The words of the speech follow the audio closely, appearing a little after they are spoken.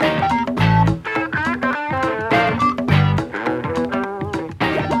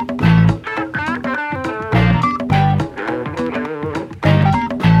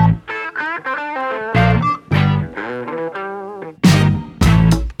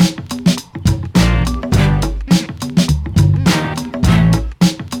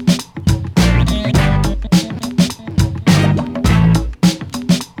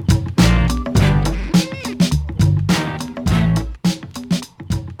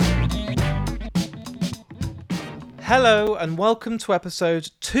Hello and welcome to episode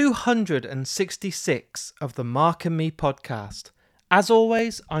 266 of the Mark and Me podcast. As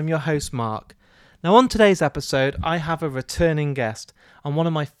always, I'm your host Mark. Now on today's episode, I have a returning guest on one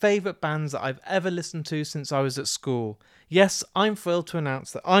of my favourite bands that I've ever listened to since I was at school. Yes, I'm thrilled to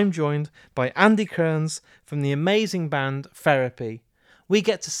announce that I'm joined by Andy Cairns from the amazing band Therapy. We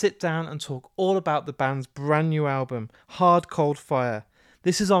get to sit down and talk all about the band's brand new album, Hard Cold Fire.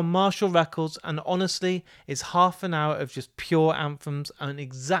 This is on Marshall Records and honestly is half an hour of just pure anthems and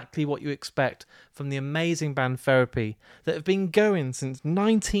exactly what you expect from the amazing band Therapy that have been going since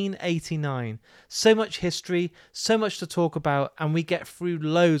 1989. So much history, so much to talk about, and we get through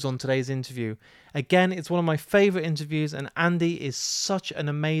loads on today's interview. Again, it's one of my favourite interviews and Andy is such an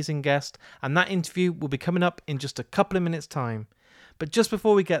amazing guest, and that interview will be coming up in just a couple of minutes' time. But just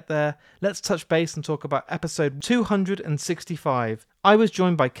before we get there, let's touch base and talk about episode 265. I was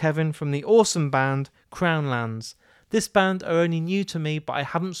joined by Kevin from the awesome band Crownlands. This band are only new to me, but I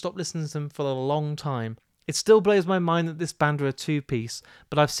haven't stopped listening to them for a long time. It still blows my mind that this band are a two-piece,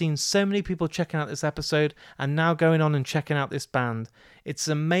 but I've seen so many people checking out this episode and now going on and checking out this band. It's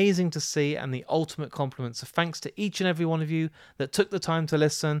amazing to see and the ultimate compliment, so thanks to each and every one of you that took the time to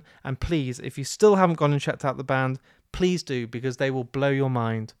listen, and please, if you still haven't gone and checked out the band, please do, because they will blow your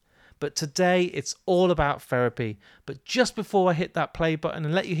mind. But today it's all about Therapy. But just before I hit that play button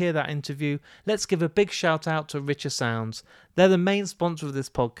and let you hear that interview, let's give a big shout out to Richer Sounds. They're the main sponsor of this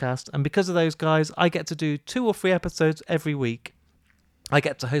podcast, and because of those guys, I get to do 2 or 3 episodes every week. I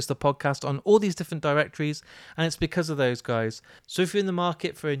get to host a podcast on all these different directories, and it's because of those guys. So if you're in the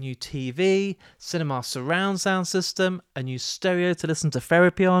market for a new TV, cinema surround sound system, a new stereo to listen to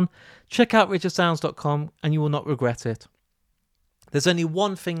Therapy on, check out richersounds.com and you will not regret it. There's only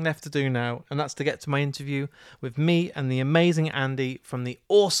one thing left to do now, and that's to get to my interview with me and the amazing Andy from the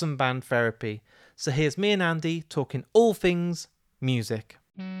awesome band Therapy. So here's me and Andy talking all things music.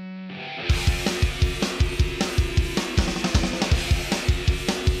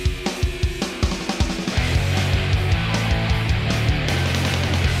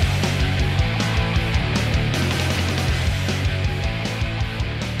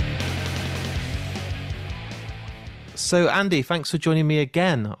 So, Andy, thanks for joining me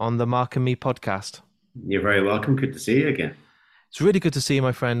again on the Mark and Me podcast. You're very welcome. Good to see you again. It's really good to see you,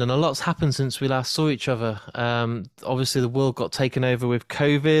 my friend, and a lot's happened since we last saw each other. Obviously, the world got taken over with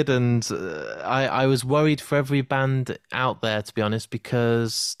COVID, and I was worried for every band out there, to be honest,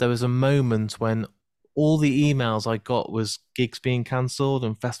 because there was a moment when all the emails I got was gigs being cancelled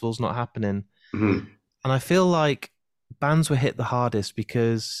and festivals not happening. Mm-hmm. And I feel like bands were hit the hardest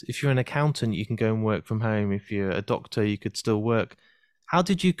because if you're an accountant, you can go and work from home. If you're a doctor, you could still work. How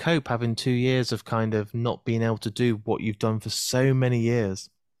did you cope having 2 years of kind of not being able to do what you've done for so many years?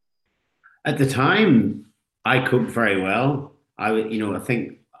 At the time, I coped very well. I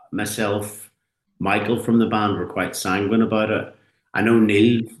think myself, Michael from the band were quite sanguine about it. I know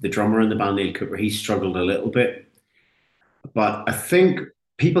Neil, the drummer in the band, Neil Cooper, he struggled a little bit. But I think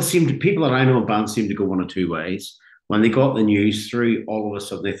people that I know in bands seem to go one of two ways. When they got the news through, all of a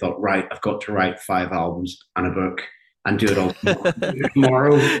sudden they thought, right, I've got to write 5 albums and a book and do it all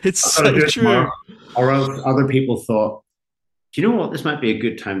tomorrow. It's so true. Or else other people thought, do you know what? This might be a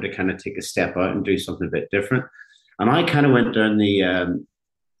good time to kind of take a step out and do something a bit different. And I kind of went down the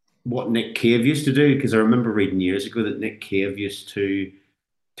what Nick Cave used to do, because I remember reading years ago that Nick Cave used to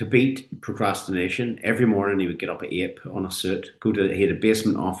beat procrastination. Every morning he would get up at 8, put on a suit, he had a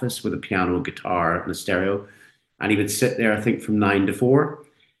basement office with a piano, a guitar, and a stereo. And he would sit there, I think, from 9 to 4.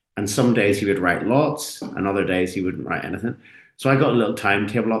 And some days he would write lots, and other days he wouldn't write anything. So I got a little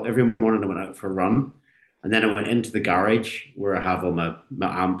timetable up. Every morning I went out for a run. And then I went into the garage where I have all my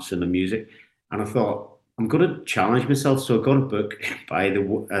amps and the music. And I thought, I'm going to challenge myself. So I got a book by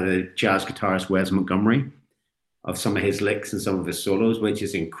the jazz guitarist Wes Montgomery of some of his licks and some of his solos, which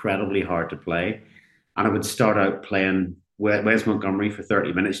is incredibly hard to play. And I would start out playing Wes Montgomery for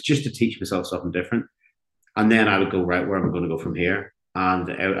 30 minutes just to teach myself something different. And then I would go, right, where am I going to go from here? And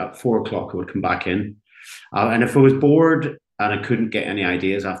at 4 o'clock, I would come back in. And if I was bored and I couldn't get any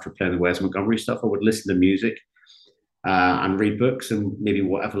ideas after playing the Wes Montgomery stuff, I would listen to music and read books and maybe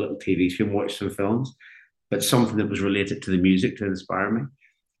whatever little TV show, watch some films, but something that was related to the music to inspire me.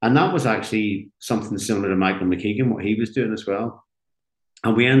 And that was actually something similar to Michael McKeegan, what he was doing as well.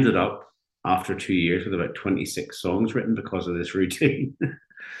 And we ended up, after 2 years, with about 26 songs written because of this routine.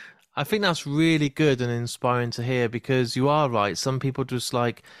 I think that's really good and inspiring to hear, because you are right. Some people just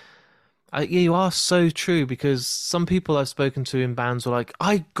like, Yeah, you are so true because some people I've spoken to in bands were like,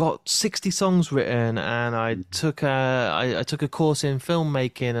 I got 60 songs written and I took a course in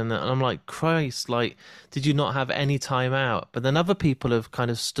filmmaking and I'm like, Christ, like, did you not have any time out? But then other people have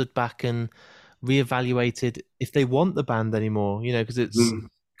kind of stood back and reevaluated if they want the band anymore, because it's Mm.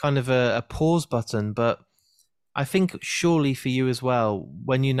 kind of a pause button. But I think surely for you as well,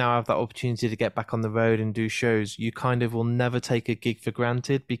 when you now have that opportunity to get back on the road and do shows, you kind of will never take a gig for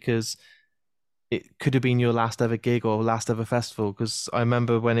granted because it could have been your last ever gig or last ever festival. Because I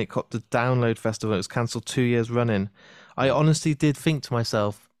remember when it got the Download Festival, it was cancelled 2 years running. I honestly did think to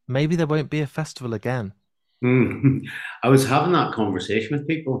myself, maybe there won't be a festival again. Mm. I was having that conversation with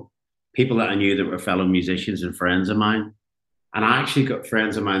people that I knew that were fellow musicians and friends of mine. And I actually got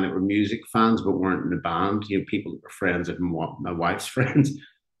friends of mine that were music fans but weren't in the band. People that were friends of my wife's friends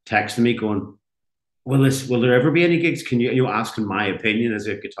texting me going, will there ever be any gigs? Can you asking my opinion as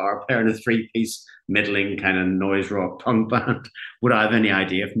a guitar player in a three-piece middling kind of noise rock punk band? Would I have any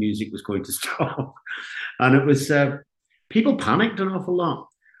idea if music was going to stop? And it was people panicked an awful lot.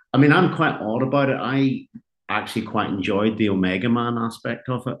 I mean, I'm quite odd about it. I actually quite enjoyed the Omega Man aspect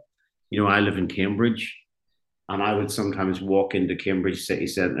of it. I live in Cambridge, and I would sometimes walk into Cambridge city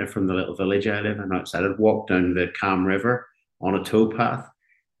centre from the little village I live in outside. I'd walk down the Cam River on a towpath,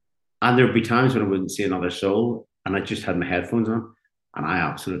 and there'd be times when I wouldn't see another soul, and I just had my headphones on, and I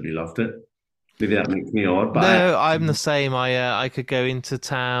absolutely loved it. Maybe that makes me odd, but No, I'm the same. I could go into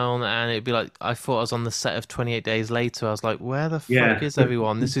town and it'd be like I thought I was on the set of 28 Days Later. I was like, where the fuck yeah, is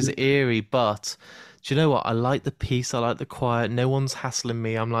everyone? This is eerie, but do you know what? I like the peace. I like the quiet. No one's hassling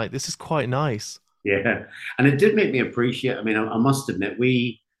me. I'm like, this is quite nice. yeah, and it did make me appreciate. I mean, I must admit,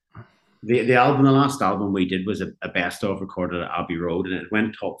 the last album we did was a best of recorded at Abbey Road, and it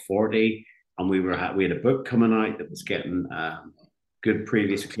went top 40. And we had a book coming out that was getting good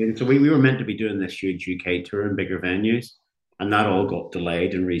previous acclaim. So we were meant to be doing this huge UK tour in bigger venues, and that all got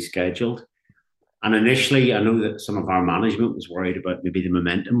delayed and rescheduled. And initially, I know that some of our management was worried about maybe the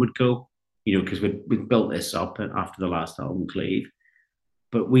momentum would go, because we built this up after the last album, Cleave.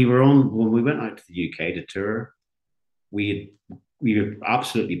 But we were on when we went out to the UK to tour. We were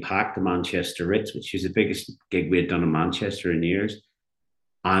absolutely packed the Manchester Ritz, which is the biggest gig we had done in Manchester in years.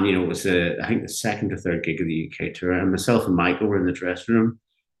 And it was I think the second or third gig of the UK tour. And myself and Michael were in the dressing room,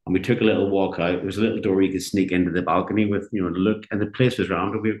 and we took a little walk out. There was a little door you could sneak into the balcony with, look, and the place was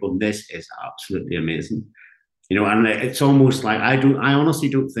round. And we were going, "This is absolutely amazing," And it's almost like I honestly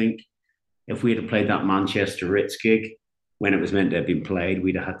don't think if we had played that Manchester Ritz gig when it was meant to have been played,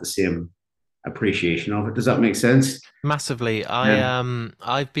 we'd have had the same appreciation of it. Does that make sense? Massively. Yeah.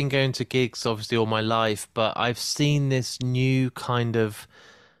 I've been going to gigs obviously all my life, but I've seen this new kind of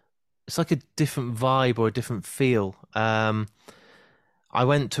it's like a different vibe or a different feel. I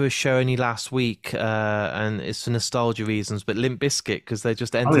went to a show only last week, and it's for nostalgia reasons, but Limp Bizkit because they're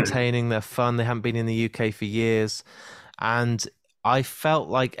just Oh yeah. entertaining, they're fun, they haven't been in the UK for years, and I felt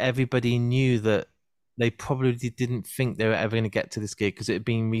like everybody knew that they probably didn't think they were ever going to get to this gig because it had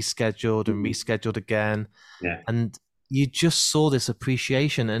been rescheduled and rescheduled again, Yeah. and you just saw this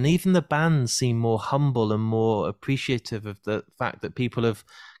appreciation, and even the band seemed more humble and more appreciative of the fact that people have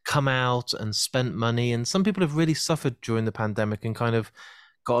come out and spent money, and some people have really suffered during the pandemic and kind of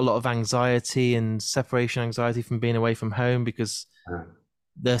got a lot of anxiety and separation anxiety from being away from home because Uh,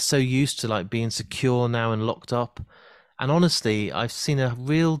 they're so used to like being secure now and locked up. And honestly, I've seen a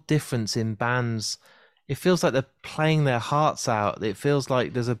real difference in bands. It feels like they're playing their hearts out. It feels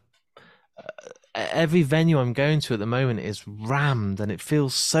like there's a every venue I'm going to at the moment is rammed, and it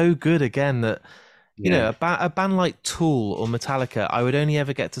feels so good again that yeah. a band like Tool or Metallica, I would only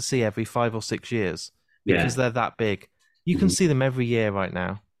ever get to see every 5 or 6 years because Yeah. they're that big. You can Mhm. see them every year right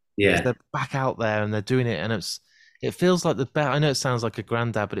now because Yeah. they're back out there and they're doing it, and it feels like the best. I know it sounds like a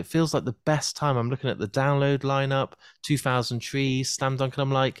granddad, but it feels like the best time. I'm looking at the Download lineup, 2000 Trees, Slam Dunk, and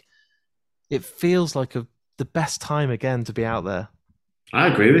I'm like, it feels like the best time again to be out there. I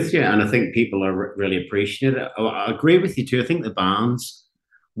agree with you, and I think people are really appreciative. I agree with you too. I think the bands.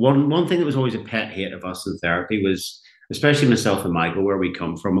 One thing that was always a pet hate of us in therapy was, especially myself and Michael, where we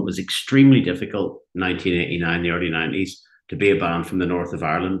come from. It was extremely difficult in 1989, the early 90s, to be a band from the north of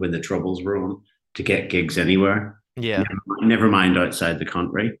Ireland when the Troubles were on to get gigs anywhere. Yeah. Never mind outside the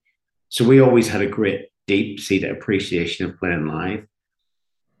country. So we always had a great deep seated appreciation of playing live.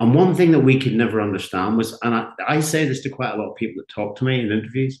 And one thing that we could never understand was, and I say this to quite a lot of people that talk to me in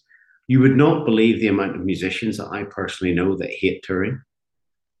interviews, you would not believe the amount of musicians that I personally know that hate touring.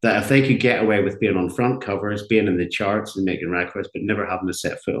 That if they could get away with being on front covers, being in the charts and making records, but never having to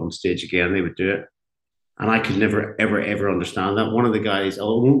set foot on stage again, they would do it. And I could never, ever, ever understand that. One of the guys, I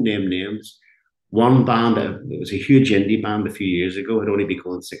won't name names, one band, it was a huge indie band a few years ago, had only been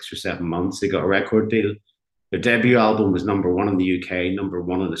going 6 or 7 months. They got a record deal. Their debut album was number 1 in the UK, number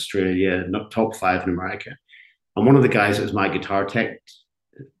 1 in Australia, not top 5 in America. And one of the guys that was my guitar tech,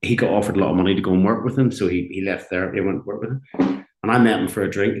 he got offered a lot of money to go and work with him. So he left there, he went to work with him. And I met him for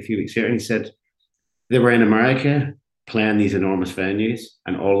a drink a few weeks later, and he said they were in America playing these enormous venues,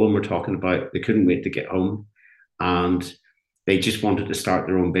 and all of them were talking about they couldn't wait to get home, and they just wanted to start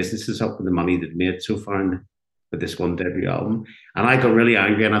their own businesses up with the money they'd made so far with this one debut album. And I got really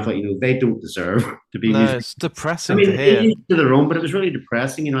angry, and I thought, they don't deserve to be No, music. it's I depressing to mean, hear. each to their own, but it was really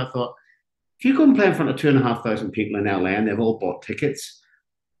depressing. I thought, if you go and play in front of 2,500 people in LA and they've all bought tickets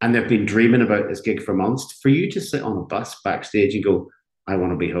and they've been dreaming about this gig for months, for you to sit on a bus backstage and go, I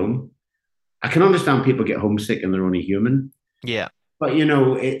want to be home. I can understand people get homesick and they're only human. Yeah. But,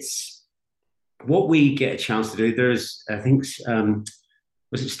 it's what we get a chance to do. There's, I think,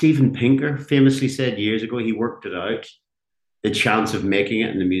 was it Steven Pinker famously said years ago, he worked it out. The chance of making it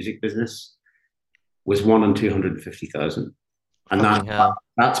in the music business was 1 in 250,000. And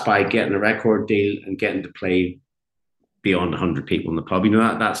that's by getting a record deal and getting to play beyond 100 people in the pub.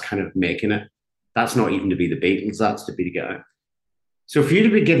 That's kind of making it. That's not even to be the Beatles, that's to be to get out. So for you to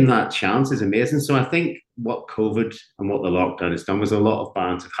be given that chance is amazing. So I think what COVID and what the lockdown has done was a lot of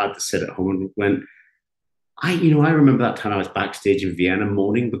bands have had to sit at home and went, I remember that time I was backstage in Vienna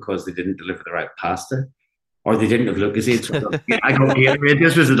moaning because they didn't deliver the right pasta or they didn't have Lucozade. So I got Gatorade.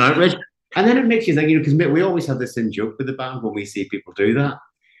 This was an outrage. And then it makes you think, because we always have this in joke with the band when we see people do that.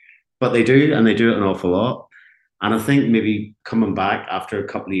 But they do, and they do it an awful lot. And I think maybe coming back after a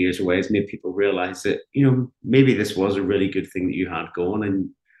couple of years away has made people realize that, maybe this was a really good thing that you had going, and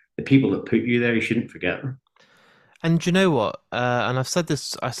the people that put you there, you shouldn't forget them. And do you know what? And I've said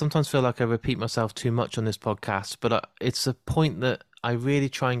this, I sometimes feel like I repeat myself too much on this podcast, but it's a point that I really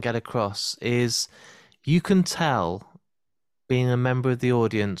try and get across is you can tell being a member of the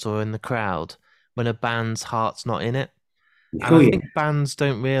audience or in the crowd when a band's heart's not in it. And I think bands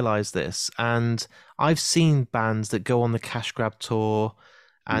don't realize this. And I've seen bands that go on the cash grab tour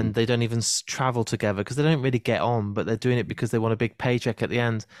and they don't even travel together because they don't really get on, but they're doing it because they want a big paycheck at the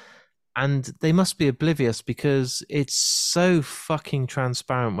end. And they must be oblivious because it's so fucking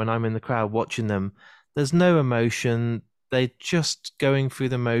transparent when I'm in the crowd watching them. There's no emotion. They're just going through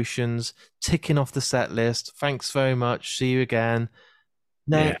the motions, ticking off the set list. Thanks very much. See you again.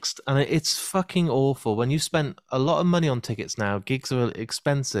 Next. Yeah. And it's fucking awful. When you've spent a lot of money on tickets now, gigs are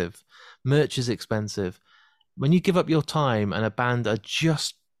expensive, merch is expensive. When you give up your time and a band are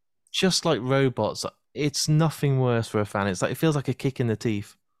just like robots, it's nothing worse for a fan. It's like, it feels like a kick in the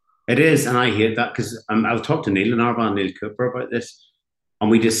teeth. It is, and I hate that because I've talked to Neil in our band, Neil Cooper, about this, and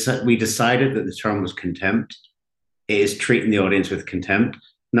we decided that the term was contempt. It is treating the audience with contempt.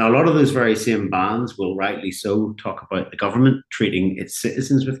 Now, a lot of those very same bands will rightly so talk about the government treating its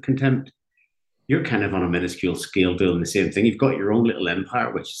citizens with contempt. You're kind of on a minuscule scale doing the same thing. You've got your own little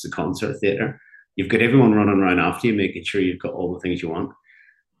empire, which is the concert theatre. You've got everyone running around after you, making sure you've got all the things you want.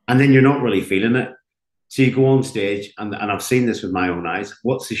 And then you're not really feeling it. So you go on stage, and I've seen this with my own eyes.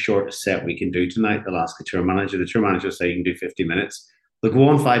 What's the shortest set we can do tonight? They'll ask the tour manager. The tour manager will say you can do 50 minutes. They'll go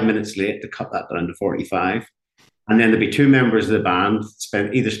on 5 minutes late to cut that down to 45. And then there'll be 2 members of the band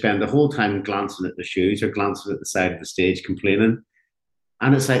spend the whole time glancing at the shoes or glancing at the side of the stage complaining.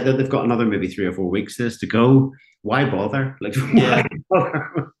 And it's like they've got another maybe 3 or 4 weeks to go. Why bother? Why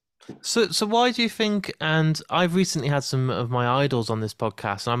bother? So why do you think, and I've recently had some of my idols on this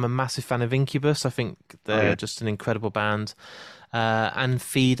podcast, and I'm a massive fan of Incubus. I think they're just an incredible band. And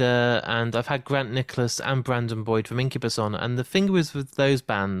Feeder, and I've had Grant Nicholas and Brandon Boyd from Incubus on. And the thing was with those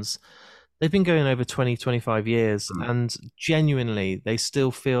bands, they've been going over 20, 25 years, and genuinely, they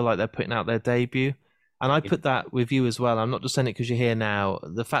still feel like they're putting out their debut. And I put that with you as well. I'm not just saying it because you're here now.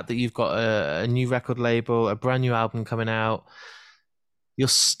 The fact that you've got a new record label, a brand new album coming out, you're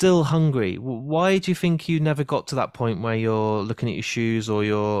still hungry. Why do you think you never got to that point where you're looking at your shoes or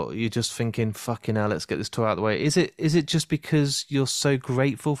you're just thinking, fucking hell, let's get this tour out of the way? Is it just because you're so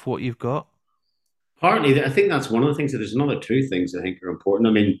grateful for what you've got? Partly, I think that's one of the things. That there's another 2 things I think are important.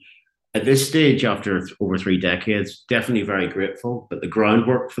 I mean, at this stage, after over 3 decades, definitely very grateful. But the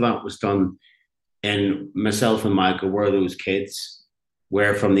groundwork for that was done in myself and Michael were those kids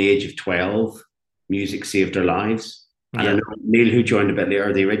where from the age of 12, music saved their lives. And I know Neil, who joined a bit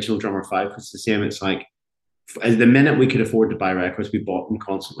later, the original drummer 5 was the same. It's like the minute we could afford to buy records, we bought them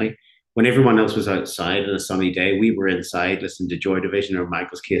constantly. When everyone else was outside on a sunny day, we were inside listening to Joy Division or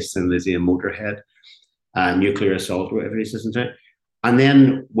Michael's Case and Lizzie and Motorhead, Nuclear Assault, or whatever he's listening to. And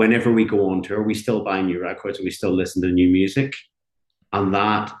then whenever we go on tour, we still buy new records and we still listen to new music. And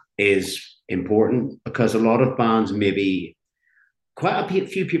that is important because a lot of bands, maybe quite a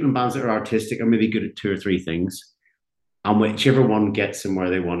few people in bands that are artistic, are maybe good at two or three things. And whichever one gets them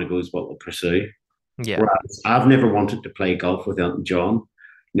where they want to go is what they'll pursue. Yeah. Whereas I've never wanted to play golf with Elton John.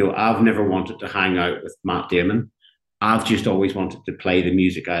 I've never wanted to hang out with Matt Damon. I've just always wanted to play the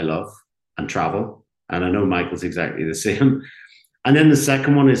music I love and travel. And I know Michael's exactly the same. And then the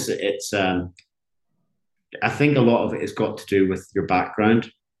second one is I think a lot of it has got to do with your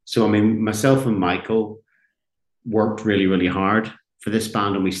background. So, I mean, myself and Michael worked really, really hard for this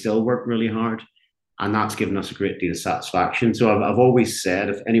band, and we still work really hard. And that's given us a great deal of satisfaction. So, I've always said,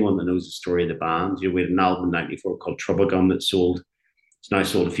 if anyone that knows the story of the band, we had an album in '94 called Trouble Gun that sold, it's now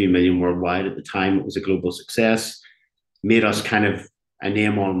sold a few million worldwide. At the time, it was a global success, made us kind of a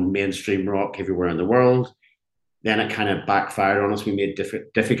name on mainstream rock everywhere in the world. Then it kind of backfired on us. We made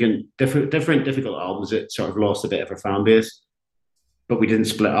difficult albums that sort of lost a bit of our fan base, but we didn't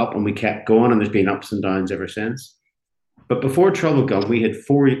split up and we kept going. And there's been ups and downs ever since. But before Trouble Gun, we had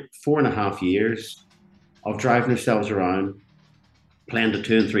 4.5 years of driving ourselves around, playing to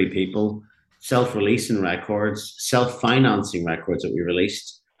two and three people, self-releasing records, self-financing records that we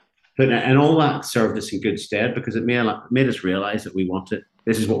released. And all that served us in good stead because it made us realize that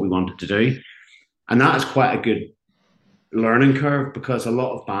this is what we wanted to do. And that is quite a good learning curve because a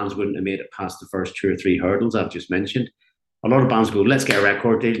lot of bands wouldn't have made it past the first two or three hurdles I've just mentioned. A lot of bands go, let's get a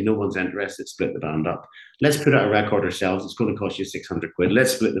record deal. No one's interested. Split the band up. Let's put out a record ourselves. It's going to cost you 600 quid.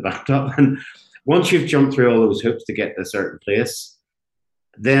 Let's split the band up. And once you've jumped through all those hoops to get to a certain place,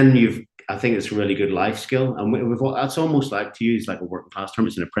 then I think it's a really good life skill. And that's almost like, to use like a working class term,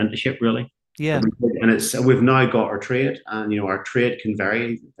 it's an apprenticeship, really. Yeah. And we've now got our trade, and our trade can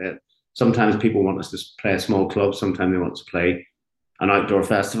vary. Sometimes people want us to play a small club. Sometimes they want to play an outdoor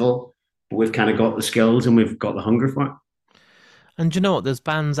festival. But we've kind of got the skills and we've got the hunger for it. And do you know what? There's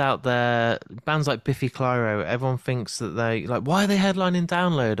bands out there, bands like Biffy Clyro. Everyone thinks that why are they headlining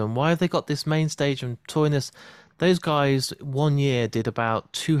Download and why have they got this main stage and touring this? Those guys 1 year did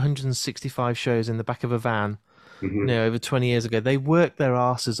about 265 shows in the back of a van. Mm-hmm. Over 20 years ago. They worked their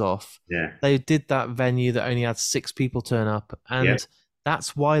asses off. Yeah. They did that venue that only had 6 people turn up. And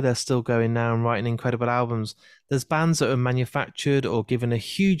that's why they're still going now and writing incredible albums. There's bands that are manufactured or given a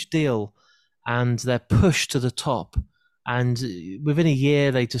huge deal and they're pushed to the top. And within a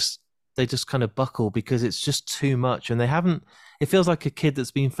year, they just kind of buckle because it's just too much. And it feels like a kid that's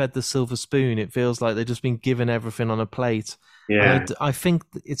been fed the silver spoon. It feels like they've just been given everything on a plate. Yeah. I think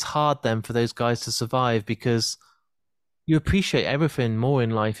it's hard then for those guys to survive because you appreciate everything more in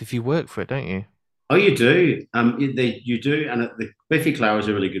life if you work for it, don't you? Oh, you do. You do. And the Biffy Clyro is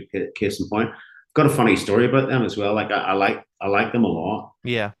a really good case in point. I've got a funny story about them as well. Like I like them a lot.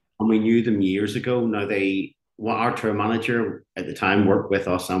 Yeah. And we knew them years ago. Now our tour manager at the time worked with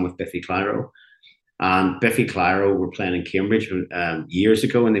us and with Biffy Clyro. And Biffy Clyro were playing in Cambridge years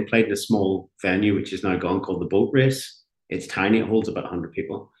ago, and they played in a small venue which is now gone called the Boat Race. It's tiny; it holds about 100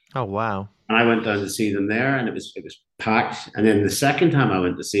 people. Oh wow! And I went down to see them there, and it was packed. And then the second time I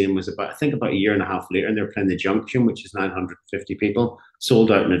went to see them was about a year and a half later, and they were playing the Junction, which is 950 people,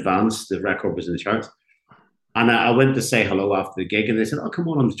 sold out in advance. The record was in the charts. And I went to say hello after the gig, and they said, "Oh, come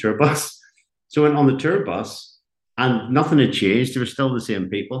on the tour bus." So I went on the tour bus, and nothing had changed. They were still the same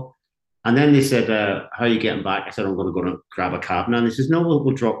people. And then they said, "How are you getting back?" I said, "I'm going to go and grab a cab now." And they says, "No,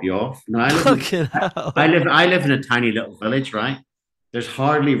 we'll drop you off." Now I live in a tiny little village, right? There's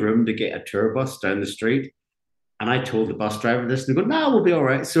hardly room to get a tour bus down the street. And I told the bus driver this, and they go, "No, we'll be all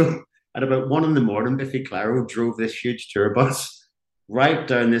right." So at about 1 a.m, Biffy Clyro drove this huge tour bus right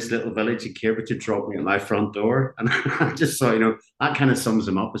down this little village in Cambridge to drop me at my front door. And I just thought, that kind of sums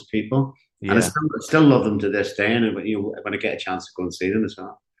them up as people. Yeah. And I still love them to this day. And when I get a chance to go and see them as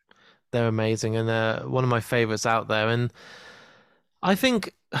well. They're amazing, and they're one of my favorites out there. And I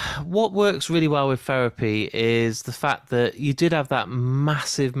think what works really well with Therapy is the fact that you did have that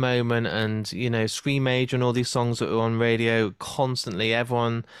massive moment and, Scream Age and all these songs that were on radio constantly.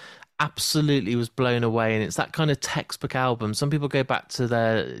 Everyone absolutely was blown away. And it's that kind of textbook album. Some people go back to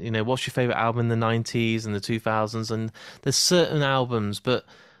their, what's your favorite album in the 90s and the 2000s? And there's certain albums. But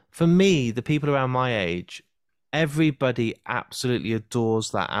for me, the people around my age, everybody absolutely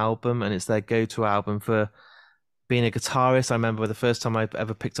adores that album. And it's their go-to album for being a guitarist. I remember the first time I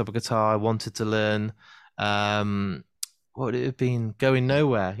ever picked up a guitar, I wanted to learn, what would it have been? Going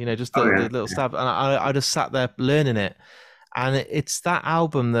Nowhere, just the little stab. And I just sat there learning it. And it's that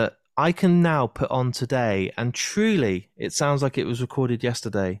album that I can now put on today. And truly, it sounds like it was recorded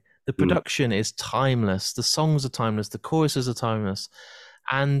yesterday. The Mm. production is timeless. The songs are timeless. The choruses are timeless.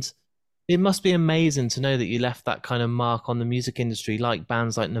 And it must be amazing to know that you left that kind of mark on the music industry, like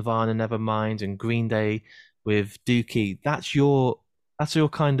bands like Nirvana, Nevermind, and Green Day with Dookie. That's your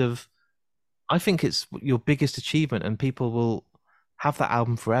kind of. I think it's your biggest achievement, and people will have that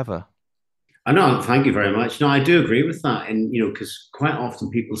album forever. I know, thank you very much. No, I do agree with that. And, because quite often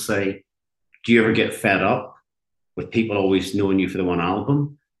people say, do you ever get fed up with people always knowing you for the one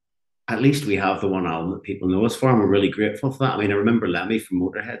album? At least we have the one album that people know us for, and we're really grateful for that. I mean, I remember Lemmy from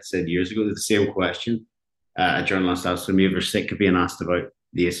Motorhead said years ago the same question. A journalist asked him, "You ever sick of being asked about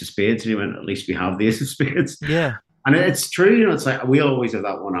the Ace of Spades?" And he went, "At least we have the Ace of Spades." Yeah, And it's true, it's like we always have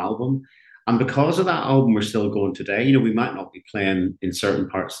that one album. And because of that album, we're still going today. We might not be playing in certain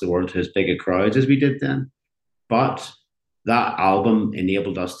parts of the world to as big a crowds as we did then, but that album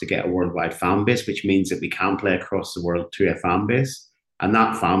enabled us to get a worldwide fan base, which means that we can play across the world to a fan base. And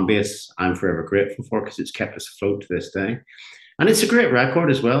that fan base, I'm forever grateful for because it's kept us afloat to this day. And it's a great record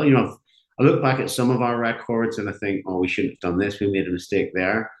as well. I look back at some of our records and I think, oh, we shouldn't have done this. We made a mistake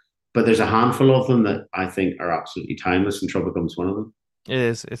there. But there's a handful of them that I think are absolutely timeless, and Trouble Comes one of them. it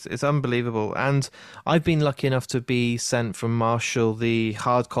is. It's unbelievable. And I've been lucky enough to be sent from Marshall the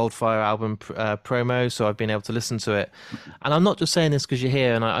Hard Cold Fire album promo, so I've been able to listen to it. And I'm not just saying this because you're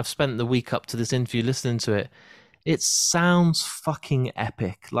here, and I've spent the week up to this interview listening to it. It sounds fucking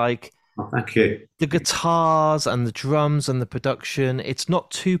epic. Like Oh, thank you. the guitars and the drums and the production, it's not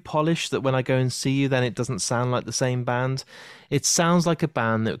too polished that when I go and see you, then it doesn't sound like the same band. It sounds like a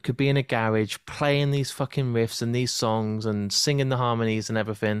band that could be in a garage playing these fucking riffs and these songs and singing the harmonies and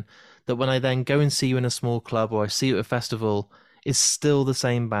everything. That when I then go and see you in a small club or I see you at a festival, is still the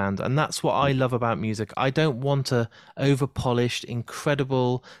same band. And that's what I love about music. I don't want a over polished,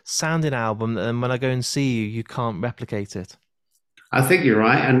 incredible sounding album that then when I go and see you, you can't replicate it. I think you're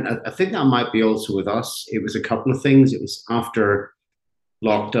right. And I think that might be also with us. It was a couple of things. It was after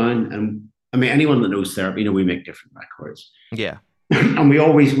lockdown. And I mean, anyone that knows therapy, we make different records. Yeah. And we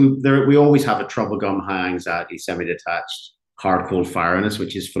always have a trouble gum, high anxiety, semi-detached, hard cold fire in us,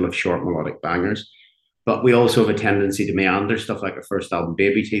 which is full of short melodic bangers. But we also have a tendency to meander stuff like our first album,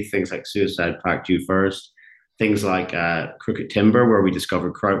 Baby Teeth, things like Suicide Pact, You First, things like Crooked Timber, where we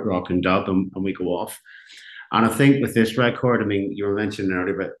discovered krautrock and dub, and we go off. And I think with this record, I mean, you were mentioning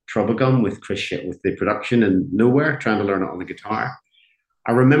earlier about Trouble Gum with Chris Shit with the production and Nowhere, trying to learn it on the guitar.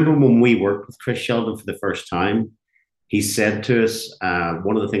 I remember when we worked with Chris Sheldon for the first time, he said to us,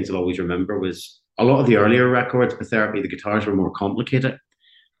 one of the things I'll always remember was a lot of the earlier records with Therapy, the guitars were more complicated.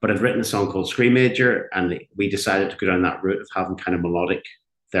 But I'd written a song called Scream Major, and we decided to go down that route of having kind of melodic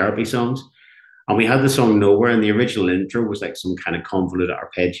therapy songs. And we had the song Nowhere, and the original intro was like some kind of convoluted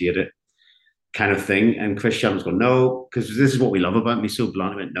arpeggiated kind of thing. And Chris Sheldon was going, no, because this is what we love about me, so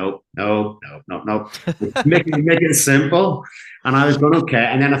blunt. I went, no, no, no, no, no. Make it simple. And I was going, okay.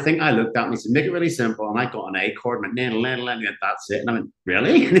 And then I think I looked at me and said, make it really simple. And I got an A chord and went, that's it. And I went,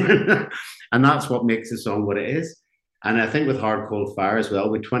 really? And that's what makes the song what it is. And I think with Hard Cold Fire as well,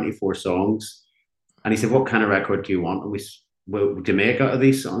 with 24 songs. And he said, what kind of record do you want? And we to make out of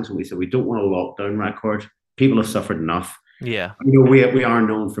these songs. And we said, we don't want a lockdown record. People have suffered enough. Yeah. We are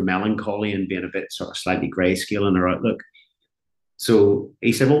known for melancholy and being a bit sort of slightly grayscale in our outlook. So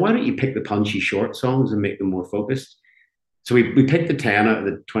he said, well, why don't you pick the punchy short songs and make them more focused? So we picked the 10 out of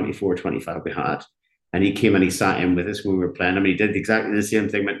the 24, 25 we had. And he came and he sat in with us when we were playing. I mean, he did exactly the same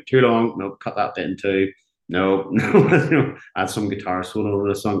thing, went too long, no, cut that bit in two. No, no, add some guitar solo over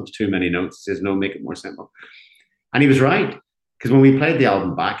the song, it's too many notes. He says, no, make it more simple. And he was right. Because when we played the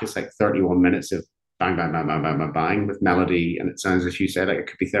album back, it's like 31 minutes of bang, bang, bang, bang, bang, bang, bang with melody. And it sounds, as you said, like it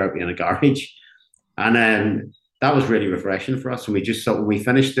could be therapy in a garage. And that was really refreshing for us. And we just thought when we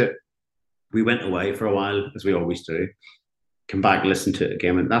finished it, we went away for a while, as we always do, come back, listen to it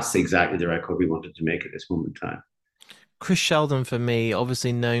again. And that's exactly the record we wanted to make at this moment in time. Chris Sheldon, for me,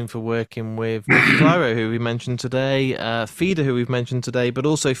 obviously known for working with Clyro, who we mentioned today, Feeder, who we've mentioned today, but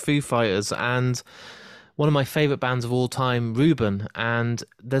also Foo Fighters, and one of my favorite bands of all time, Ruben. And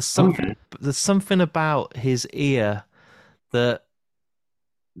there's something about his ear that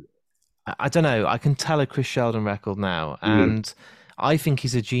I don't know. I can tell a Chris Sheldon record now, and I think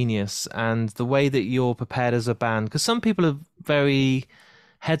he's a genius. And the way that you're prepared as a band, because some people are very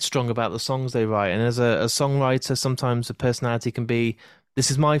headstrong about the songs they write, and as a songwriter, sometimes the personality can be, "This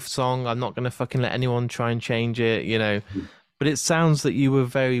is my song. I'm not going to fucking let anyone try and change it." But it sounds that you were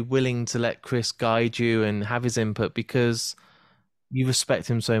very willing to let Chris guide you and have his input because you respect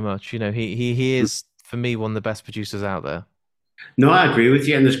him so much. He is for me one of the best producers out there. No, I agree with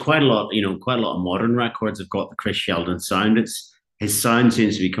you. And there's quite a lot of modern records have got the Chris Sheldon sound. his sound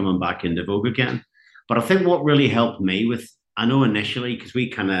seems to be coming back into vogue again. But I think what really helped me with, I know initially, because we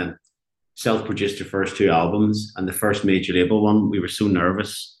kind of self-produced the first two albums, and the first major label one, we were so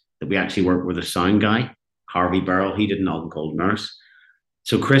nervous that we actually worked with a sound guy, Harvey Burrell. He did an album called Nurse.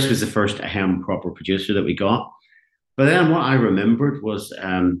 So Chris was the first proper producer that we got. But then what I remembered was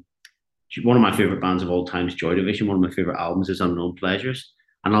one of my favorite bands of all time is Joy Division. One of my favorite albums is Unknown Pleasures.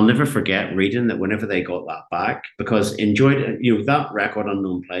 And I'll never forget reading that whenever they got that back, because enjoyed, that record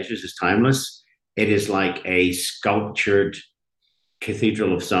Unknown Pleasures is timeless. It is like a sculptured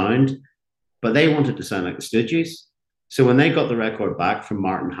cathedral of sound, but they wanted to sound like the Stooges. So when they got the record back from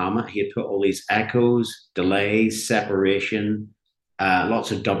Martin Hammett, he had put all these echoes, delays, separation,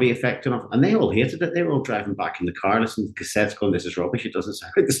 lots of dubby effect on it, and they all hated it. They were all driving back in the car, listening to cassettes, going, "This is rubbish. It doesn't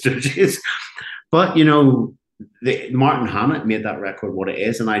sound like the Stooges." But Martin Hammett made that record what it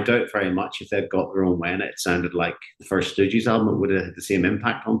is, and I doubt very much if they'd got their own way in it, it sounded like the first Stooges album. It would have had the same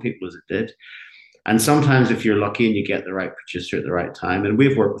impact on people as it did. And sometimes, if you're lucky and you get the right producer at the right time, and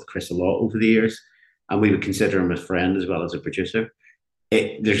we've worked with Chris a lot over the years, and we would consider him a friend as well as a producer,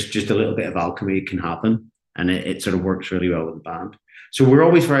 there's just a little bit of alchemy can happen, and it sort of works really well with the band. So we're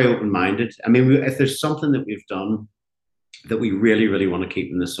always very open-minded. I mean, if there's something that we've done that we really, really want to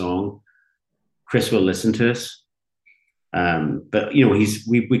keep in the song, Chris will listen to us. But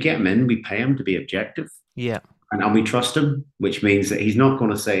we get him in, we pay him to be objective. Yeah. And we trust him, which means that he's not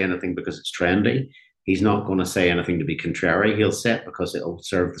going to say anything because it's trendy. He's not going to say anything to be contrary. He'll say it because it'll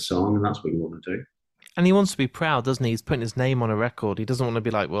serve the song, and that's what we want to do. And he wants to be proud, doesn't he? He's putting his name on a record. He doesn't want to be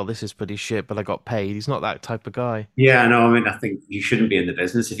like, well, this is pretty shit, but I got paid. He's not that type of guy. Yeah, no, I mean, I think you shouldn't be in the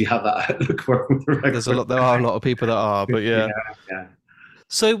business if you have that outlook working with the record. There are a lot of people that are, but yeah. Yeah.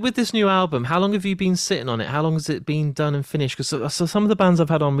 So with this new album, how long have you been sitting on it? How long has it been done and finished? Because so some of the bands I've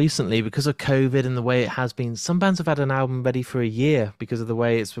had on recently, because of COVID and the way it has been, some bands have had an album ready for a year because of the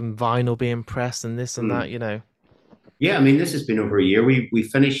way it's from vinyl being pressed and this and that, Yeah, I mean, this has been over a year. We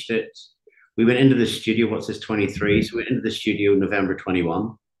finished it. We went into the studio, what's this, 23? So we went into the studio November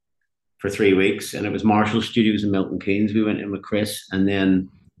 21 for 3 weeks. And it was Marshall Studios in Milton Keynes. We went in with Chris, and then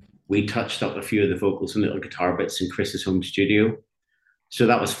we touched up a few of the vocals and little guitar bits in Chris's home studio. So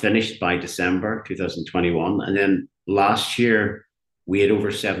that was finished by December 2021. And then last year, we had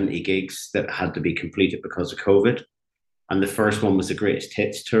over 70 gigs that had to be completed because of COVID. And the first one was the Greatest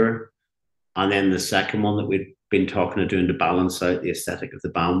Hits tour. And then the second one that we'd been talking to doing to balance out the aesthetic of the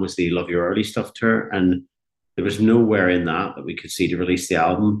band was the Love Your Early Stuff tour. And there was nowhere in that we could see to release the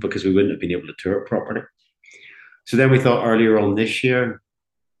album because we wouldn't have been able to tour it properly. So then we thought earlier on this year,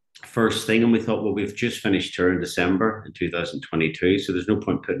 first thing, and we thought, well, we've just finished tour in December in 2022, so there's no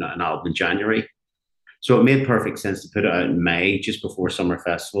point putting out an album in January. So it made perfect sense to put it out in May, just before summer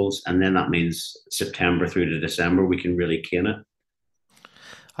festivals, and then that means September through to December we can really cane it.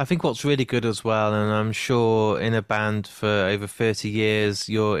 I think what's really good as well, and I'm sure in a band for over 30 years,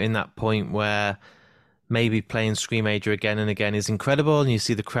 you're in that point where maybe playing Screamager again and again is incredible and you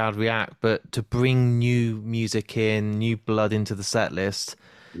see the crowd react, but to bring new music in, new blood into the set list,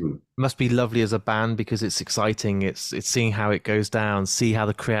 must be lovely as a band because it's exciting. It's seeing how it goes down, see how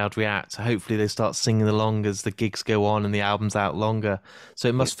the crowd react. Hopefully they start singing along as the gigs go on and the album's out longer. So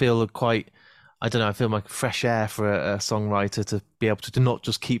it must feel quite, I don't know, I feel like fresh air for a songwriter to be able to not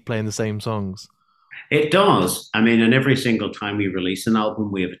just keep playing the same songs. It does. I mean, and every single time we release an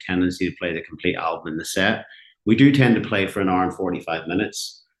album, we have a tendency to play the complete album in the set. We do tend to play for an hour and 45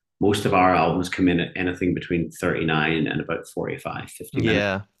 minutes. Most of our albums come in at anything between 39 and about 45, 50 minutes.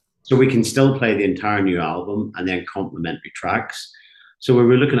 Yeah. So we can still play the entire new album and then complementary tracks. So we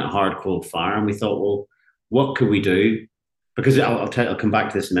were looking at Hard Cold Fire and we thought, well, what could we do? Because I'll come back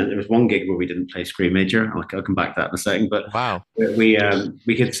to this in a minute. There was one gig where we didn't play Screamager. I'll come back to that in a second. But wow,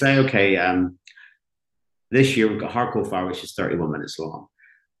 we could say, okay, this year we've got Hard Cold Fire, which is 31 minutes long.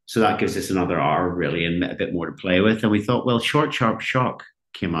 So that gives us another hour really and a bit more to play with. And we thought, well, Short Sharp Shock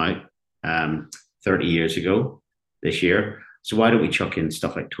came out 30 years ago this year. So why don't we chuck in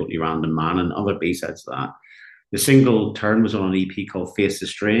stuff like Totally Random Man and other B-sides to that? The single Turn was on an EP called Face the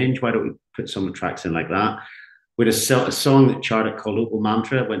Strange. Why don't we put some of the tracks in like that? We had a song that charted called Opal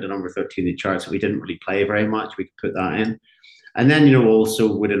Mantra, went to number 13 in the charts that we didn't really play very much. We could put that in. And then,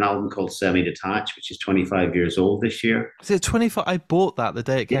 also with an album called Semi-Detached, which is 25 years old this year. Is it 25? I bought that the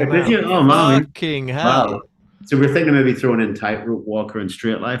day it came out. Did you? Oh, man. Fucking hell. Wow. So we're thinking of maybe throwing in Tightrope Walker and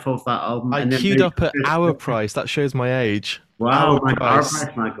Straight Life off that album. I queued up at Our Price. That shows my age. Wow, Our Price,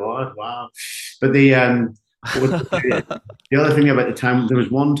 my God, wow. But the other thing about the time, there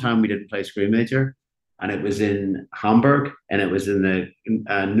was one time we didn't play Screamager, and it was in Hamburg, and it was in the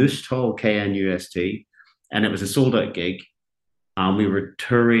Nust Hall, KNUST, and it was a sold-out gig. and we were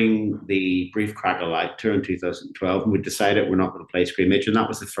touring the Brief Crackle Light tour in 2012, and we decided we're not going to play Screamage, and that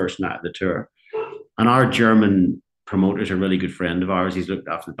was the first night of the tour. And our German promoter's a really good friend of ours. He's looked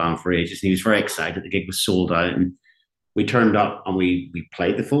after the band for ages, and he was very excited. The gig was sold out, and we turned up and we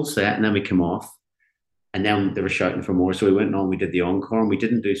played the full set, and then we came off, and then they were shouting for more, so we went on. We did the encore, and we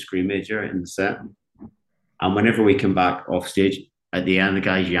didn't do Screamager in the set. And whenever we came back off stage, at the end, the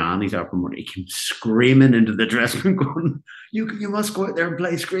guy Jan, he's our promoter, he came screaming into the dressing room, going, "You must go out there and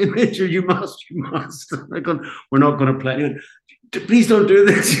play Screamage, or you must." They're going, "We're not going to play." He went, "Please don't do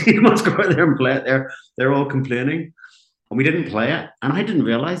this. You must go out there and play it." They're all complaining. And we didn't play it. And I didn't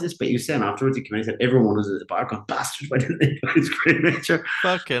realize this, but he was saying afterwards, he came in and said, everyone was at the bar going, "Bastards, why didn't they play Screamage?"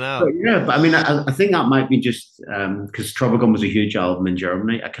 Fucking But hell. yeah, but I mean, I think that might be just because Troublegum was a huge album in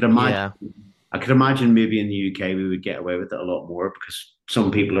Germany. Yeah. I could imagine maybe in the UK we would get away with it a lot more because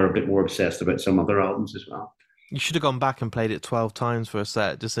some people are a bit more obsessed about some other albums as well. You should have gone back and played it 12 times for a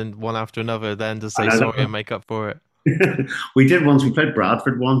set, just in one after another, then to say And sorry and make up for it. we did once. We played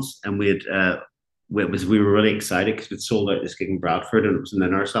Bradford once, and we were really excited because we'd sold out this gig in Bradford, and it was an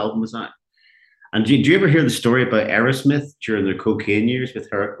Nurse album was that. And do you ever hear the story about Aerosmith during their cocaine years with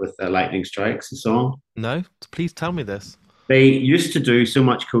her with Lightning Strikes, the song? No? Please tell me this. They used to do so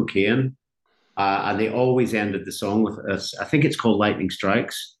much cocaine, and they always ended the song with us. I think it's called Lightning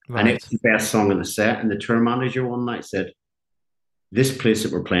Strikes, and Right. it's the best song of the set. And the tour manager one night said, "This place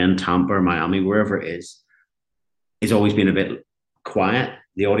that we're playing, Tampa, or Miami, wherever it is always been a bit quiet.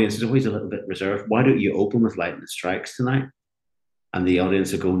 The audience is always a little bit reserved. Why don't you open with Lightning Strikes tonight?" And the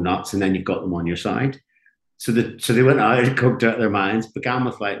audience will go nuts, and then you've got them on your side. So they went out, coked out their minds, began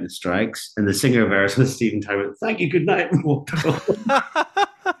with Lightning Strikes, and the singer of Aerosmith, Stephen Tyler, went, "Thank you, good night," and walked off.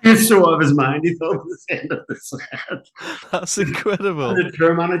 He was so out of his mind, he thought it was the end of the set. That's And incredible. the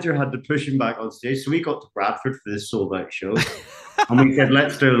tour manager had to push him back on stage. So we got to Bradford for this sold out show, and we said,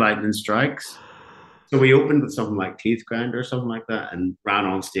 "Let's do Lightning Strikes." So we opened with something like Teeth Grinder or something like that and ran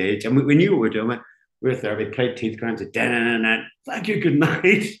on stage. And we knew what we were doing. We were there, we played Teeth Grinder, "Thank you, good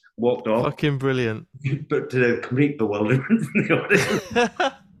night," walked off, Fucking brilliant. but to the complete bewilderment from the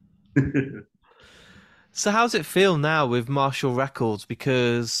audience. So how's it feel now with Marshall Records?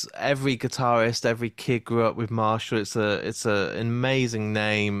 Because every guitarist, every kid grew up with Marshall. It's a amazing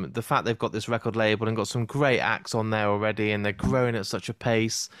name. The fact they've got this record label and got some great acts on there already, and they're growing at such a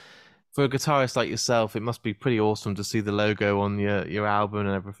pace. For a guitarist like yourself, it must be pretty awesome to see the logo on your album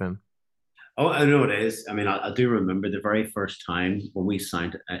and everything. Oh, I know it is. I mean, I do remember the very first time when we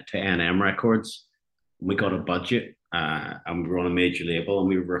signed to N&M Records. We got a budget, and we were on a major label, and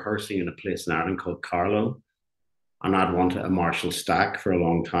we were rehearsing in a place in Ireland called Carlow. And I'd wanted a Marshall stack for a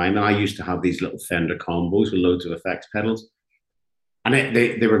long time, and I used to have these little Fender combos with loads of effects pedals, and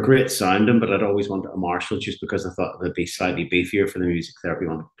they were great sounding, but I'd always wanted a Marshall just because I thought they'd be slightly beefier for the music therapy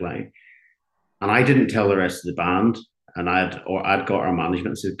one to play. And I didn't tell the rest of the band. And I'd got our management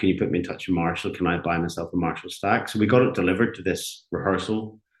and said, "Can you put me in touch with Marshall? Can I buy myself a Marshall stack?" So we got it delivered to this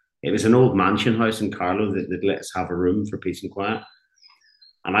rehearsal. It was an old mansion house in Carlow that let us have a room for peace and quiet.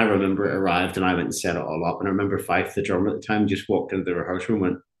 And I remember it arrived and I went and set it all up. And I remember Fife, the drummer at the time, just walked into the rehearsal room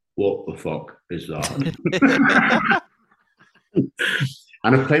and went, "What the fuck is that?"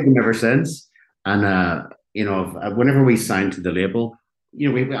 And I've played them ever since. And whenever we signed to the label, we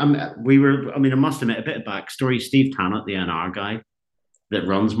were. I mean, I must admit a bit of backstory. Steve Tannett, the NR guy that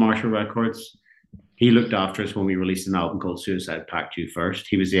runs Marshall Records, he looked after us when we released an album called Suicide Pact 2 first.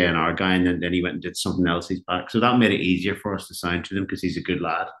 He was the A&R guy, and then he went and did something else. He's back, so that made it easier for us to sign to them because he's a good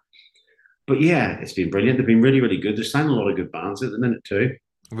lad. But yeah, it's been brilliant. They've been really, really good. They're signing a lot of good bands at the minute too.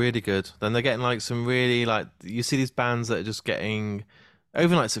 Really good. Then they're getting like some really like you see these bands that are just getting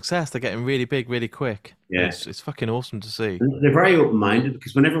overnight success. They're getting really big, really quick, and Yeah, it's fucking awesome to see. and they're very open minded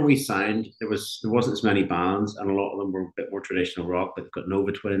because whenever we signed, there wasn't as many bands, and a lot of them were a bit more traditional rock. But they've got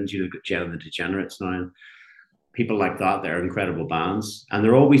Nova Twins, they've got Jen and the Degenerates now, and people like that. They're incredible bands, and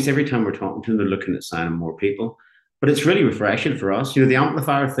they're always every time we're talking to them, they're looking at signing more people. But it's really refreshing for us. The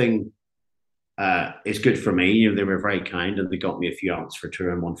amplifier thing is good for me. They were very kind and they got me a few amps for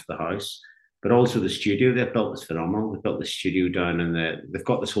tour and one for the house. But also the studio they've built is phenomenal. They've built the studio down and they've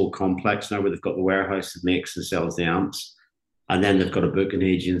got this whole complex now where they've got the warehouse that makes and sells the amps. And then they've got a booking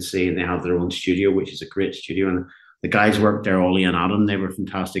agency and they have their own studio, which is a great studio. And the guys worked there, Ollie and Adam. They were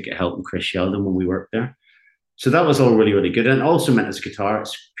fantastic at helping Chris Sheldon when we worked there. So that was all really, really good. And also meant as a guitar,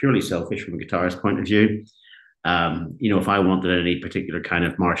 it's purely selfish from a guitarist point of view. If I wanted any particular kind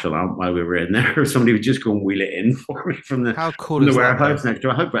of Marshall amp while we were in there, somebody would just go and wheel it in for me from the How cool from the is that though? warehouse next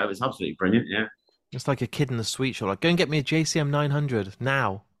door. I it was absolutely brilliant. Yeah. It's like a kid in the sweet shop. Like, go and get me a JCM 900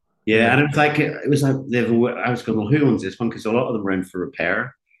 now. Yeah, and Yeah. it was like I was going, well, who owns this one? Because a lot of them were in for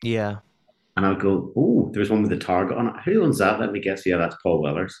repair, Yeah. and I would go, oh, there's one with the target on it. Who owns that? Let me guess. Yeah, that's Paul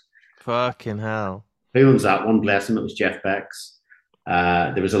Weller's. Fucking hell. Who owns that one? Bless him. It was Jeff Beck's.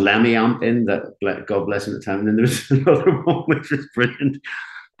 There was a Lemmy amp in that, God bless him at the time. And then there was another one which was brilliant.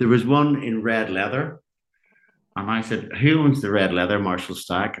 There was one in red leather. And I said, who owns the red leather Marshall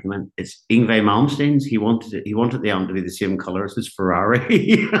Stack? And then it's Yngwie Malmsteen's. He wanted it. He wanted the amp to be the same color as his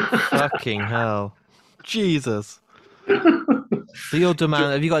Ferrari. Fucking hell. Jesus. So your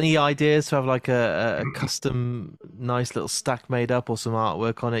demand, have you got any ideas to have like a custom nice little stack made up or some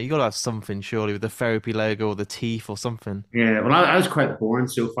artwork on it? You got to have something surely with the therapy logo or the teeth or something. Yeah, well, I was quite boring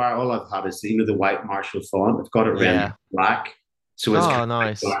so far. All I've had is the white Marshall font. I've got it rendered Yeah. black, so it's kind Oh, of like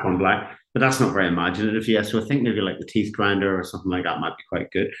nice. black on black. But that's not very imaginative, yeah. So I think maybe like the teeth grinder or something like that might be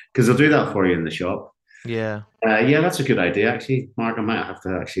quite good because they'll do that for you in the shop. Yeah. Yeah, that's a good idea, actually, Mark. I might have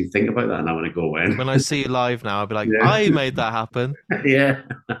to actually think about that now when I go in. When I see you live now, I'll be like, Yeah, I made that happen. yeah.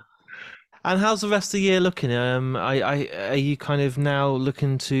 And how's the rest of the year looking? Are you kind of now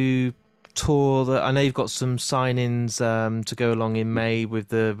looking to tour the, I know you've got some sign-ins to go along in May with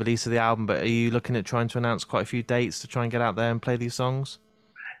the release of the album, but are you looking at trying to announce quite a few dates to try and get out there and play these songs?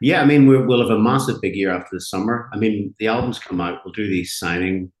 Yeah, I mean, we'll have a massive big year after the summer. I mean, the album's come out. We'll do these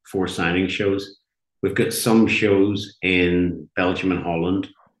four signing shows. We've got some shows in Belgium and Holland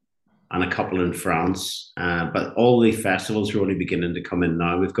and a couple in France. But all the festivals are only beginning to come in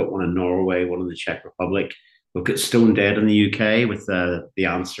now. We've got one in Norway, one in the Czech Republic. We've got Stone Dead in the UK with the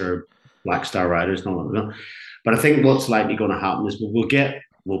Answer, Black Star Riders, and all that. But I think what's likely going to happen is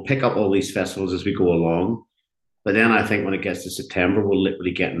we'll pick up all these festivals as we go along. But then I think when it gets to September, we'll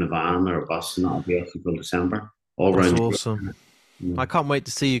literally get in a van or a bus, and that'll be us until December, all That's around awesome. I Europe. can't wait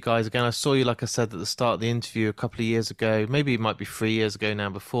to see you guys again. I saw you, like I said, at the start of the interview a couple of years ago. Maybe it might be 3 years ago now,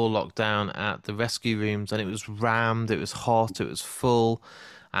 before lockdown at the rescue rooms, and it was rammed, it was hot, it was full,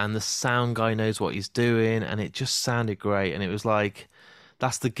 and the sound guy knows what he's doing, and it just sounded great. And it was like,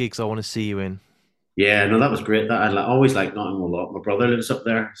 that's the gigs I want to see you in. Yeah, no, that was great. That always like Nottingham a lot. My brother lives up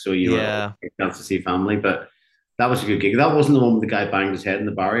there, so Yeah, I get a chance to see family. But that was a good gig. That wasn't the one with the guy banged his head in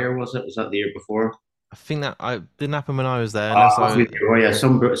the barrier, was it? Was that the year before? I think that I didn't happen when I was there, Oh, unless I. oh yeah,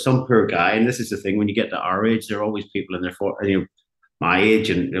 some poor guy. And this is the thing: when you get to our age, there are always people in their my age,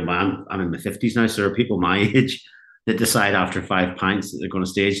 and I'm in my 50s now, so there are people my age that decide after 5 pints that they're going to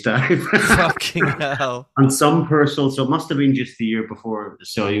stage dive. Fucking hell. And some poor soul, so it must have been just the year before.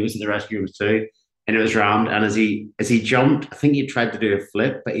 So he was in the rescue rooms too, and it was rammed. And as he jumped, I think he tried to do a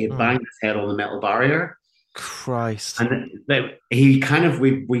flip, but he had Oh, banged his head on the metal barrier. Christ. And he kind of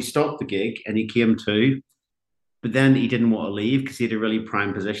we stopped the gig, and he came to, but then he didn't want to leave because he had a really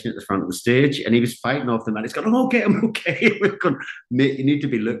prime position at the front of the stage, and he was fighting off the man. He's going, "I'm okay, I'm okay." We're going, "Mate, you need to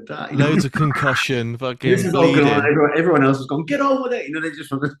be looked at." Loads of concussion, This fucking is all going on. bleeding. Everyone else was going, "Get on with it." They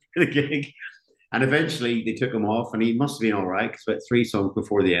just wanted to play the gig. And eventually they took him off, and he must have been all right because about 3 songs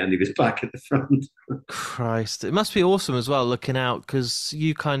before the end, he was back at the front. Christ, it must be awesome as well looking out because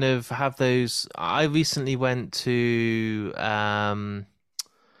you kind of have those. I recently went to. Have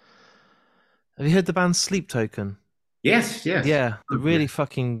you heard the band Sleep Token? Yes, yes. Yeah, they're really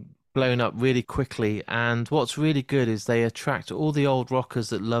fucking blown up really quickly. And what's really good is they attract all the old rockers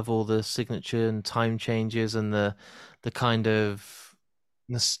that love all the signature and time changes and the kind of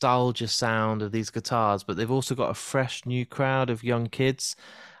nostalgia sound of these guitars, but they've also got a fresh new crowd of young kids.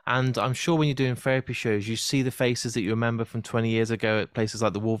 And I'm sure when you're doing therapy shows, you see the faces that you remember from 20 years ago at places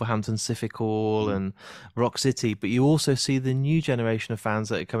like the Wolverhampton Civic Hall and Rock City, but you also see the new generation of fans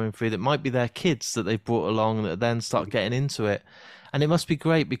that are coming through that might be their kids that they've brought along that then start getting into it. And it must be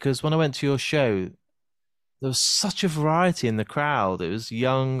great because when I went to your show, there was such a variety in the crowd. It was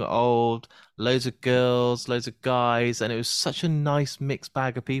young, old, loads of girls, loads of guys, and it was such a nice mixed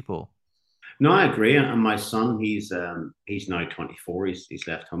bag of people. No, I agree. And my son, he's now 24. He's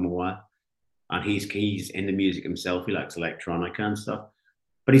left home a while, and he's into music himself. He likes electronica and stuff.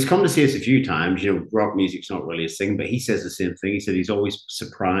 But he's come to see us a few times. Rock music's not really his thing, but he says the same thing. He said he's always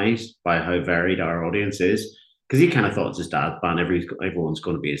surprised by how varied our audience is because he kind of thought it's his dad's band. Everyone's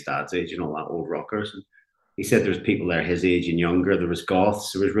going to be his dad's age, that old rockers. And he said there was people there his age and younger. There was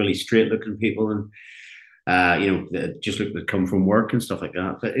goths. There was really straight looking people, and that just look that come from work and stuff like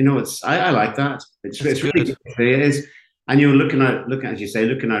that. But it's I like that. It's It's really good. good to see. It is. And looking as you say,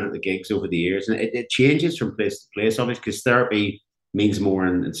 looking out at the gigs over the years, and it changes from place to place, obviously, because therapy means more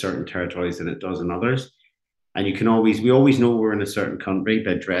in certain territories than it does in others. And we always know we're in a certain country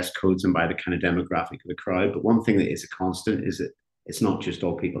by dress codes and by the kind of demographic of the crowd. But one thing that is a constant is that it's not just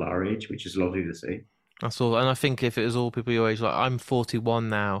all people our age, which is lovely to see. That's all. And I think if it was all people your age, like I'm 41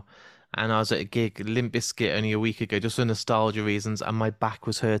 now, and I was at a gig, Limp Bizkit, only a week ago, just for nostalgia reasons, and my back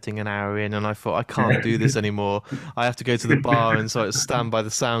was hurting an hour in, and I thought I can't do this anymore. I have to go to the bar and sort of stand by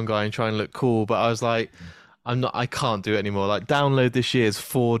the sound guy and try and look cool. But I was like, I can't do it anymore. Like download this year is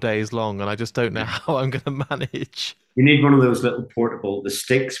 4 days long, and I just don't know how I'm going to manage. You need one of those little portable, the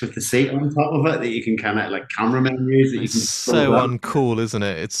sticks with the seat on top of it that you can kind of like cameraman use that you It's can fold so up. uncool, isn't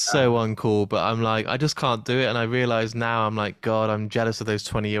it? It's so uncool. But I'm like, I just can't do it. And I realize now, I'm like, God, I'm jealous of those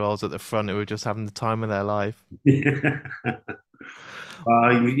 20-year-olds at the front who are just having the time of their life. You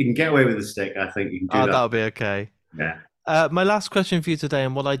can get away with the stick. I think you can do Oh, that. that'll be okay. Yeah. My last question for you today,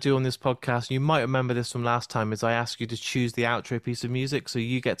 and what I do on this podcast, you might remember this from last time, is I ask you to choose the outro piece of music. So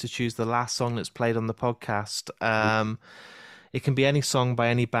you get to choose the last song that's played on the podcast. It can be any song by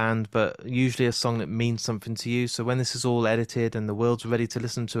any band, but usually a song that means something to you. So when this is all edited and the world's ready to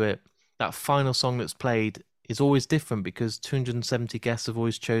listen to it, that final song that's played is always different because 270 guests have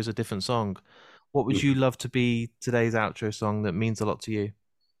always chose a different song. What would you love to be today's outro song that means a lot to you?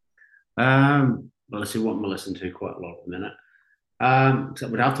 Well, let's see what I'm listening to quite a lot at the minute. So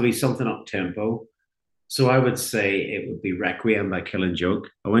it would have to be something up tempo. So I would say it would be Requiem by Killing Joke.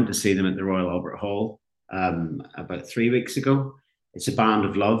 I went to see them at the Royal Albert Hall about 3 weeks ago. It's a band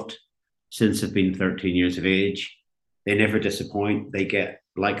I've loved since I've been 13 years of age. They never disappoint. They get,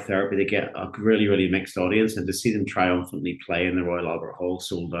 like Therapy, they get a really, really mixed audience. And to see them triumphantly play in the Royal Albert Hall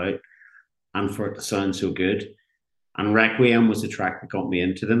sold out and for it to sound so good. And Requiem was the track that got me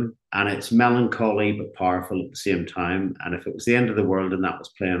into them. And it's melancholy but powerful at the same time. And if it was the end of the world and that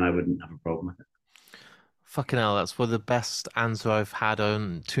was playing, I wouldn't have a problem with it. Fucking hell, that's one of the best answer I've had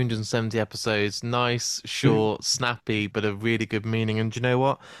on 270 episodes. Nice, short, snappy, but a really good meaning. And do you know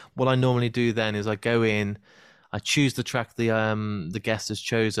what? What I normally do then is I go in, I choose the track the guest has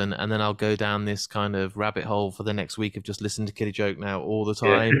chosen, and then I'll go down this kind of rabbit hole for the next week of just listening to Kitty Joke now all the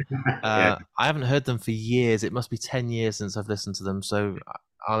Yeah. time. Yeah. I haven't heard them for years. It must be 10 years since I've listened to them, so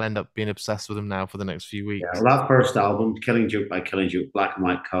I'll end up being obsessed with them now for the next few Yeah. weeks. Well, that first album, Killing Joke by Killing Joke, black and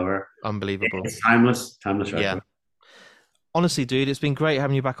white cover, Unbelievable. it's timeless, timeless Yeah. record. Honestly, dude, it's been great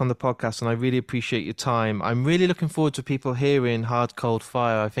having you back on the podcast, and I really appreciate your time. I'm really looking forward to people hearing Hard Cold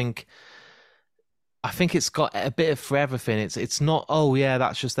Fire. I think it's got a bit of for everything. It's not, oh yeah,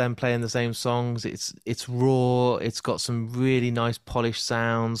 that's just them playing the same songs. It's raw. It's got some really nice polished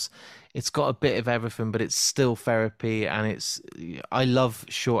sounds. It's got a bit of everything, but it's still therapy. And I love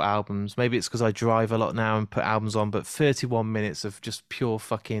short albums. Maybe it's because I drive a lot now and put albums on, but 31 minutes of just pure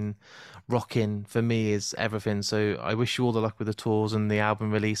fucking rocking for me is everything. So I wish you all the luck with the tours and the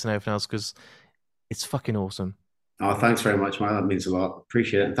album release and everything else because it's fucking awesome. Oh, thanks very much, man. That means a lot.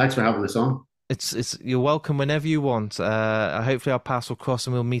 Appreciate it. And thanks for having us on. It's you're welcome whenever you want. Hopefully our paths will cross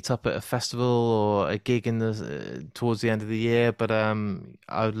and we'll meet up at a festival or a gig in the towards the end of the year. But I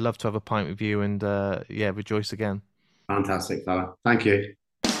would love to have a pint with you and yeah, rejoice again. Fantastic, fella. Thank you.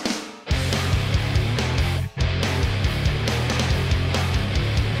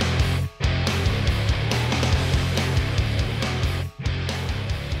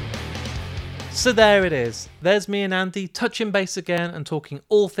 So there it is. There's me and Andy touching base again and talking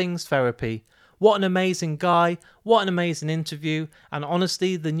all things therapy. What an amazing guy, what an amazing interview, and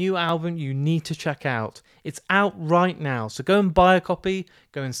honestly, the new album you need to check out. It's out right now, so go and buy a copy,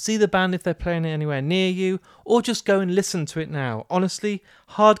 go and see the band if they're playing it anywhere near you, or just go and listen to it now. Honestly,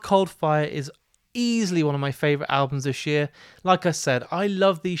 Hard Cold Fire is easily one of my favourite albums this year. Like I said, I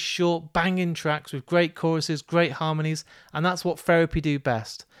love these short, banging tracks with great choruses, great harmonies, and that's what Therapy do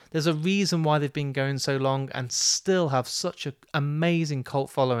best. There's a reason why they've been going so long and still have such an amazing cult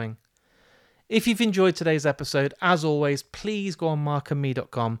following. If you've enjoyed today's episode, as always, please go on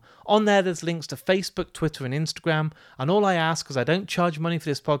markandme.com. On there's links to Facebook, Twitter and Instagram. And all I ask, because I don't charge money for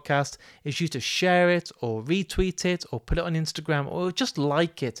this podcast, is you to share it or retweet it or put it on Instagram or just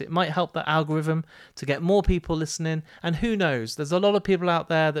like it. It might help the algorithm to get more people listening. And who knows, there's a lot of people out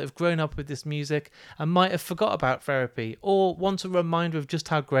there that have grown up with this music and might have forgot about Therapy or want a reminder of just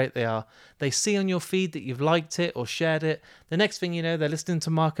how great they are. They see on your feed that you've liked it or shared it. The next thing you know, they're listening to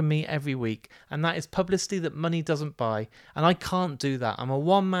Mark and Me every week. And that is publicity that money doesn't buy. And I can't do that. I'm a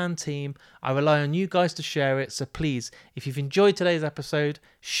one-man team. I rely on you guys to share it. So please, if you've enjoyed today's episode,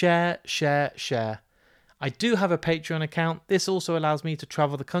 share, share, share. I do have a Patreon account. This also allows me to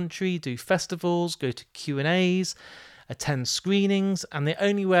travel the country, do festivals, go to Q&As, attend screenings, and the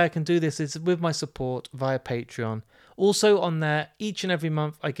only way I can do this is with my support via Patreon. Also on there, each and every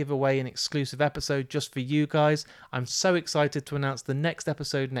month I give away an exclusive episode just for you guys. I'm so excited to announce the next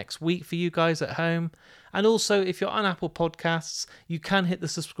episode next week for you guys at home. And also, if you're on Apple Podcasts, you can hit the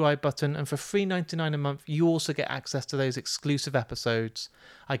subscribe button, and for $3.99 a month, you also get access to those exclusive episodes.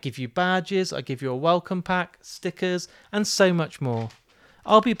 I give you badges, I give you a welcome pack, stickers, and so much more.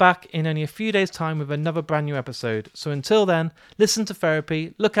 I'll be back in only a few days' time with another brand new episode. So until then, listen to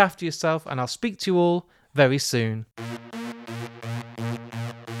therapy, look after yourself, and I'll speak to you all very soon.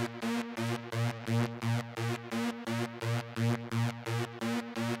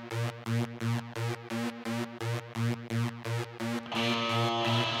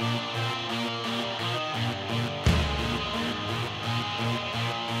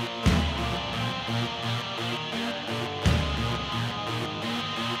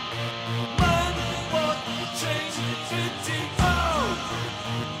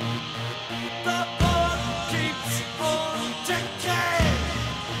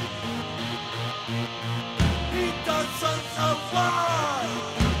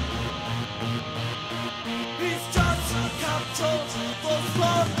 He's just a captain for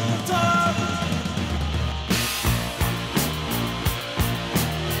fun.